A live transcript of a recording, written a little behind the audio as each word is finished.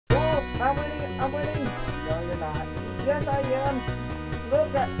I'm winning, I'm winning. No, you're not. Yes, I am.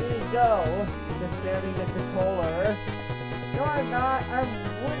 Look at me go. Just staring at the controller. No, I'm not. I'm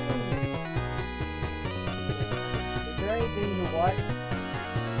winning. Is there anything you want?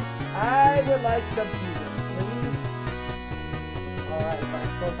 I would like some pizza, please. Alright,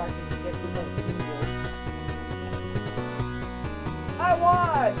 let's go back and get you those pizzas. I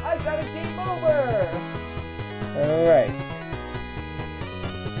won! I got a game over! Alright.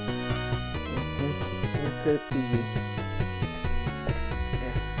 What could it be?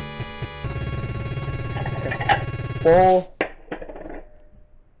 Bowl.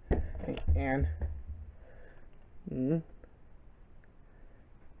 And...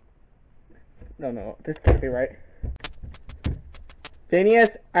 No, this can't be right.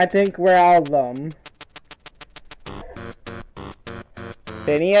 Phineas, I think we're out of them.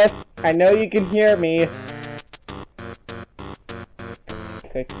 Phineas, I know you can hear me.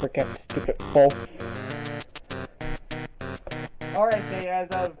 Forget the stupid bowl. Alright, Phineas!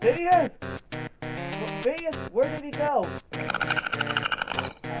 Phineas, where did he go? I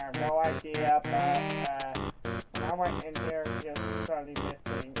have no idea, but, when I went in there, he was suddenly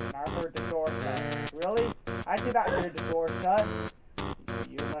missing, and I heard the door shut. Really? I did not hear the door shut.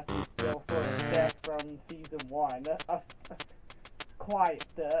 You must be still sort of deaf from season 1. Quiet,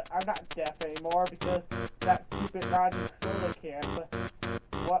 I'm not deaf anymore because that stupid magic soda can, but,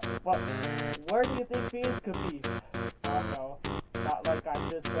 where do you think Phoenix could be? Oh no, not like I'm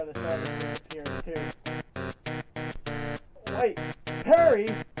just gonna suddenly disappear too. Wait, Perry?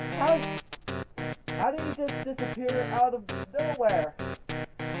 How did he just disappear out of nowhere?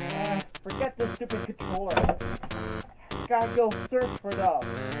 Forget this stupid controller. Gotta go search for them.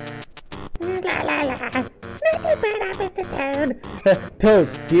 Toad,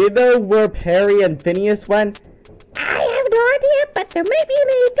 do you know where Perry and Phineas went? I have no idea, but they may be in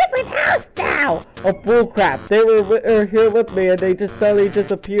a different house now. Oh, bullcrap. They were here with me and they just suddenly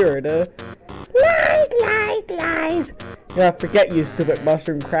disappeared. Lies. Yeah, forget you, stupid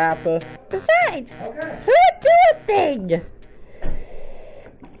mushroom crap. Besides, who would do a thing?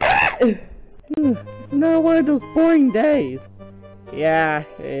 It's not one of those boring days. Yeah,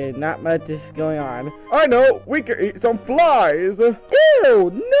 not much is going on. I know, we can eat some flies.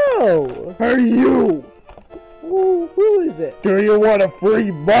 Ew, no. Hey, you. Who is it? Do you want a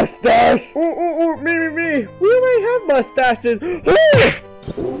free mustache? Me. We already have mustaches.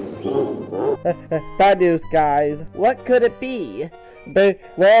 Bad news, guys. What could it be?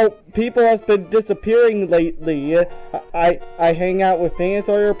 Well, people have been disappearing lately. I hang out with Phineas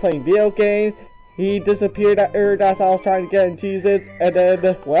earlier playing video games. He disappeared after I was trying to get in Jesus, and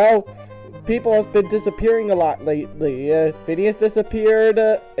then, well, people have been disappearing a lot lately. Phineas disappeared,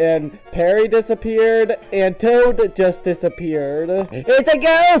 and Perry disappeared, and Toad just disappeared. It's a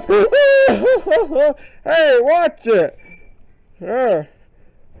ghost! Hey, watch it!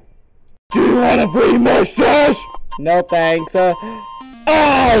 Do you want a free mustache? No thanks. Oh!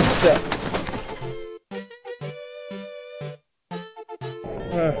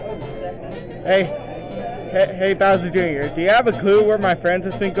 Hey, Bowser Jr., do you have a clue where my friends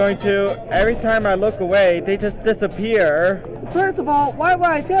have been going to? Every time I look away, they just disappear. First of all, why would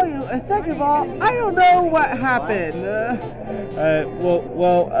I tell you? And second of all, I don't know what happened.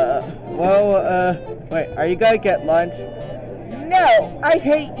 Wait, are you gonna get lunch? No, I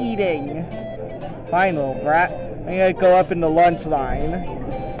hate eating. Fine, little brat. I'm gonna go up in the lunch line.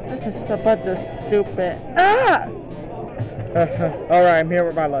 This is a bunch of stupid... Ah! Alright, I'm here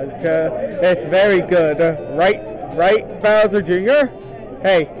with my lunch. It's very good. Right, Bowser Jr.?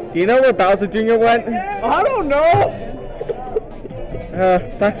 Hey, do you know where Bowser Jr. went? I don't know!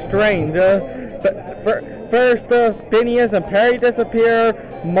 That's strange. But first, Phineas and Perry disappear,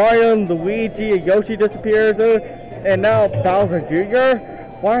 Mario and Luigi and Yoshi disappears, and now Bowser Jr.?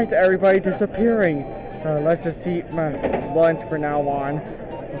 Why is everybody disappearing? Let's just eat my lunch from now on.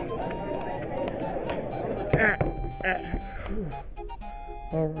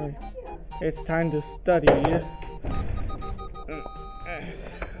 Alright, it's time to study.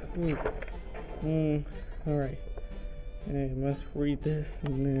 Alright, I must read this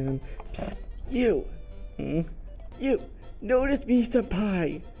and then... Psst, you! You! Notice me,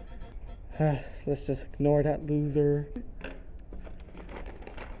 senpai! Let's just ignore that loser.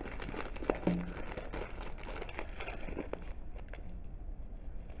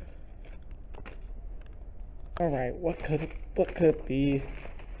 Alright, what could it be?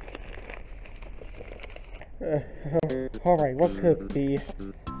 Alright, what could it be?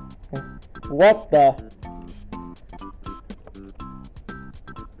 What the?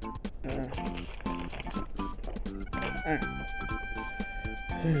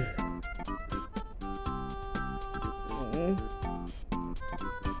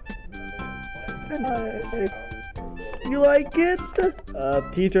 You like it?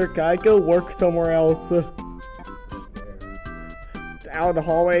 Teacher, can I go work somewhere else? Out in the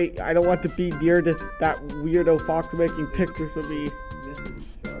hallway. I don't want to be near that weirdo fox making pictures of me.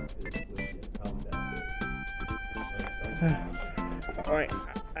 Alright.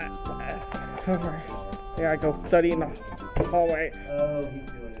 Alright. Yeah, I go study in the hallway. Oh, he's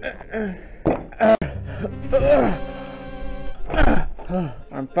doing it.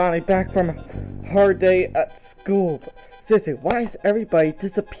 I'm finally back from a hard day at school. Seriously, why is everybody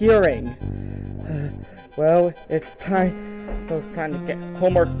disappearing? Well, it's time. It's time to get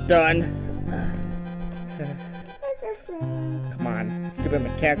homework done. Come on, stupid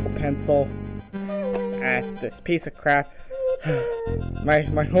mechanical pencil. This piece of crap. My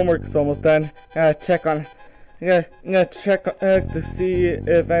homework's almost done. Gotta check to see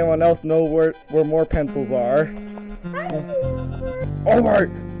if anyone else knows where more pencils are. Alright,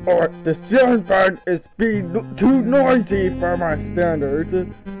 the ceiling fan is being too noisy for my standards.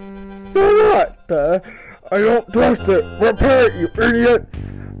 So what? I don't trust it. Repair it, you idiot.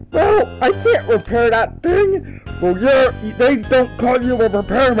 Well, I can't repair that thing. Well, yeah, they don't call you a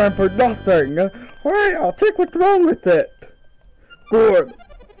repairman for nothing. Alright, I'll check what's wrong with it. Good.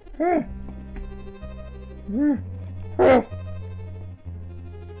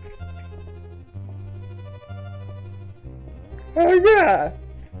 Oh yeah.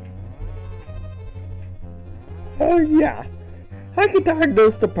 Oh yeah. I can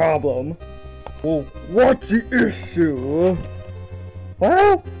diagnose the problem. Well, what's the issue?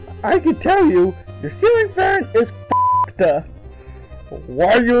 Well, I can tell you, your ceiling fan is f***ed.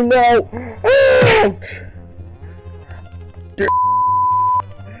 Why you know? Ouch!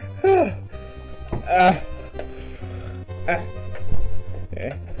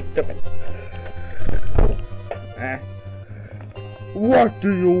 Stupid. What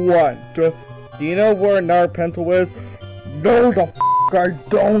do you want? Do you know where another pencil is? No, the f*** I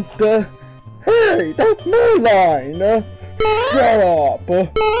don't. Hey, that's my line. Shut up.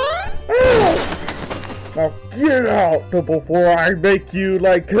 Now get out before I make you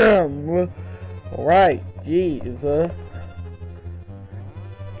like him. Alright, jeez.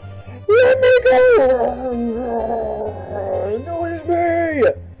 Let me go! No, it's me!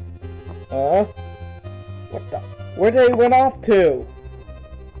 What the? Where they went off to?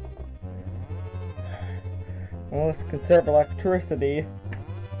 Well, let's conserve electricity.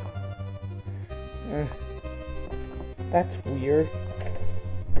 That's weird.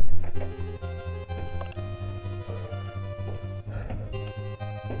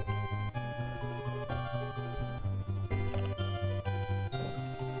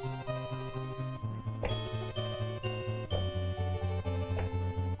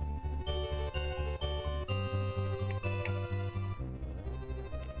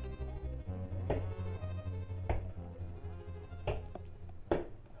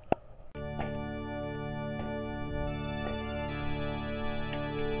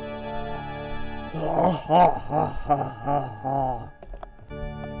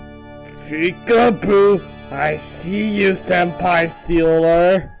 Peekaboo! I see you, Senpai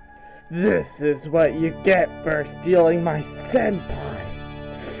Stealer! This is what you get for stealing my Senpai!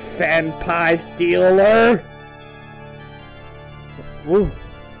 Senpai Stealer! Woo!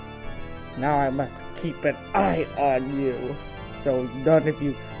 Now I must keep an eye on you, so none of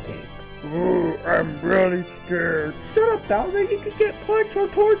you escape. Ooh, I'm really scared. Shut up, Bowser. You could get punched or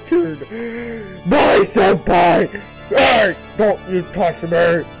tortured. Bye, Senpai! Hey, don't you touch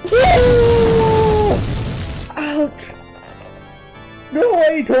me! Ouch!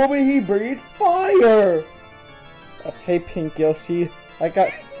 Nobody told me he breathed fire! Hey, Pink Yoshi. I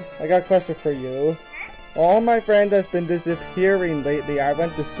got a question for you. All my friends have been disappearing lately. I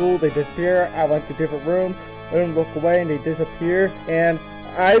went to school, they disappear. I went to different rooms, I didn't look away, and they disappear. And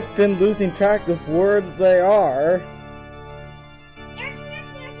I've been losing track of where they are.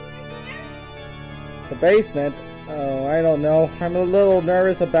 The basement? Oh, I don't know. I'm a little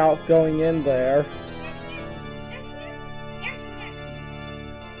nervous about going in there.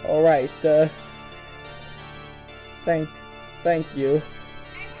 Alright, thank you.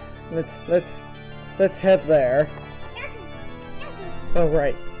 Let's head there.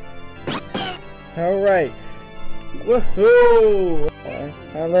 Alright. Alright. Woohoo! I'm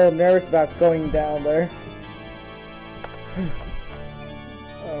a little nervous about going down there.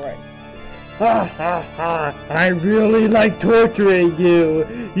 Alright. Ha ha ha! I really like torturing you!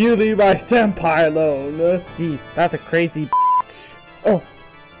 You leave my senpai alone! Jeez, that's a crazy bitch. Oh!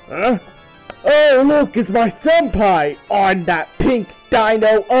 Huh? Oh look, it's my senpai! On that pink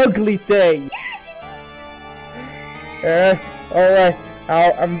dino ugly thing! Alright,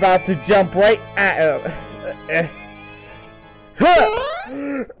 I'm about to jump right at him.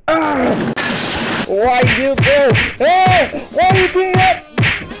 Why you go? Why are you beating up?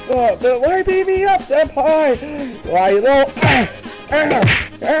 Why are you beating me up that high? Why you low?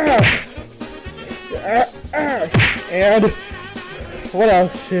 And what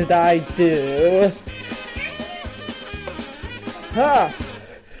else should I do?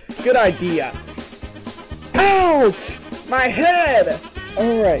 Good idea. Ouch! My head!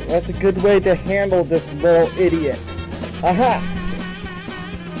 Alright, that's a good way to handle this little idiot. Aha!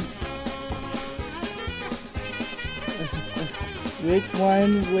 Which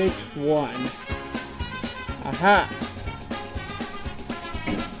one? Aha!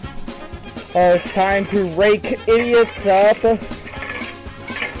 Oh, it's time to rake idiots up.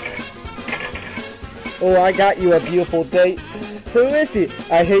 Oh, I got you a beautiful date. Who is she?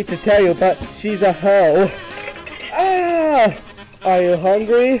 I hate to tell you, but she's a hoe. Ah! Are you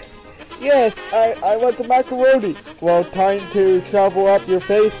hungry? Yes, I want the macaroni. Well, time to shovel up your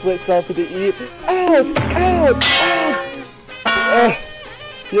face with something to eat. Ouch! Ouch! Ouch!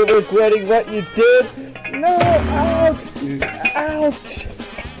 You're regretting what you did? No! Ouch! Ouch!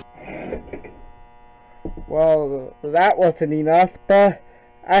 Well, that wasn't enough, but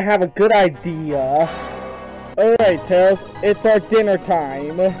I have a good idea. Alright, Tails, it's our dinner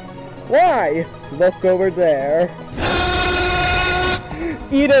time. Why? Look over there.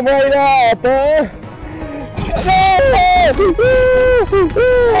 Eat him right up!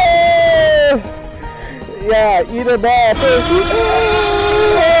 Yeah, eat him up!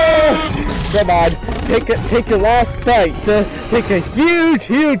 Come on, take your last bite. Take a huge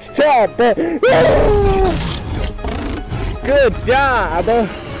chomp! Good job!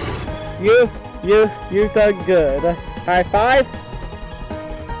 You've done good. High five!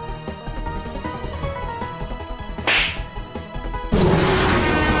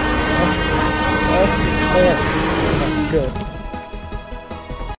 Good.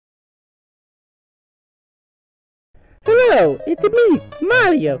 Hello, it's me,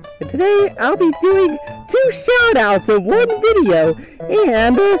 Mario, and today I'll be doing 2 shoutouts in one video,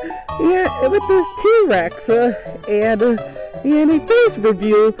 and with the T-Rex, and a face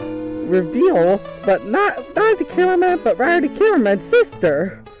reveal, but not the cameraman, but rather the cameraman's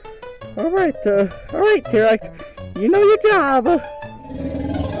sister. Alright, T-Rex, you know your job.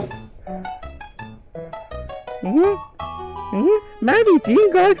 Maddie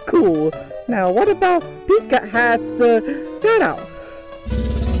Jean Guard's cool. Now, what about Pika Hat's shout out?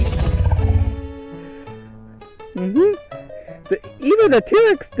 Even the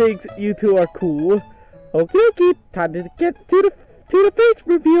T-Rex thinks you two are cool. Okay, time to get to the face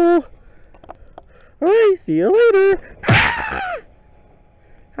reveal. Alright, see you later.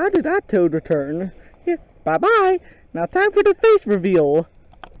 How did that toad return? Yeah, bye-bye. Now time for the face reveal.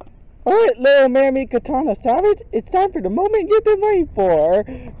 Alright, little Mammy Katana Savage, it's time for the moment you've been waiting for.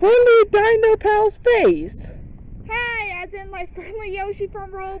 Friendly Dino Pal's face. Hi, as in like friendly Yoshi from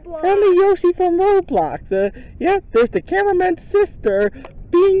Roblox. Friendly Yoshi from Roblox. Yeah, there's the cameraman's sister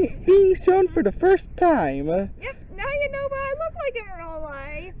being shown for the first time. Yep, now you know what I look like in real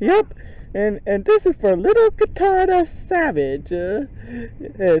life. Yep, and this is for little Katana Savage.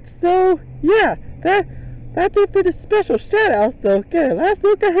 So, yeah, that's it for the special shout out, so get a last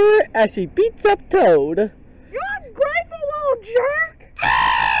look at her as she beats up Toad. You ungrateful little jerk!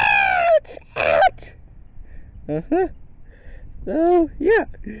 Ouch! Ouch! So, yeah.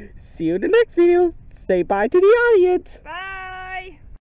 See you in the next video. Say bye to the audience. Bye!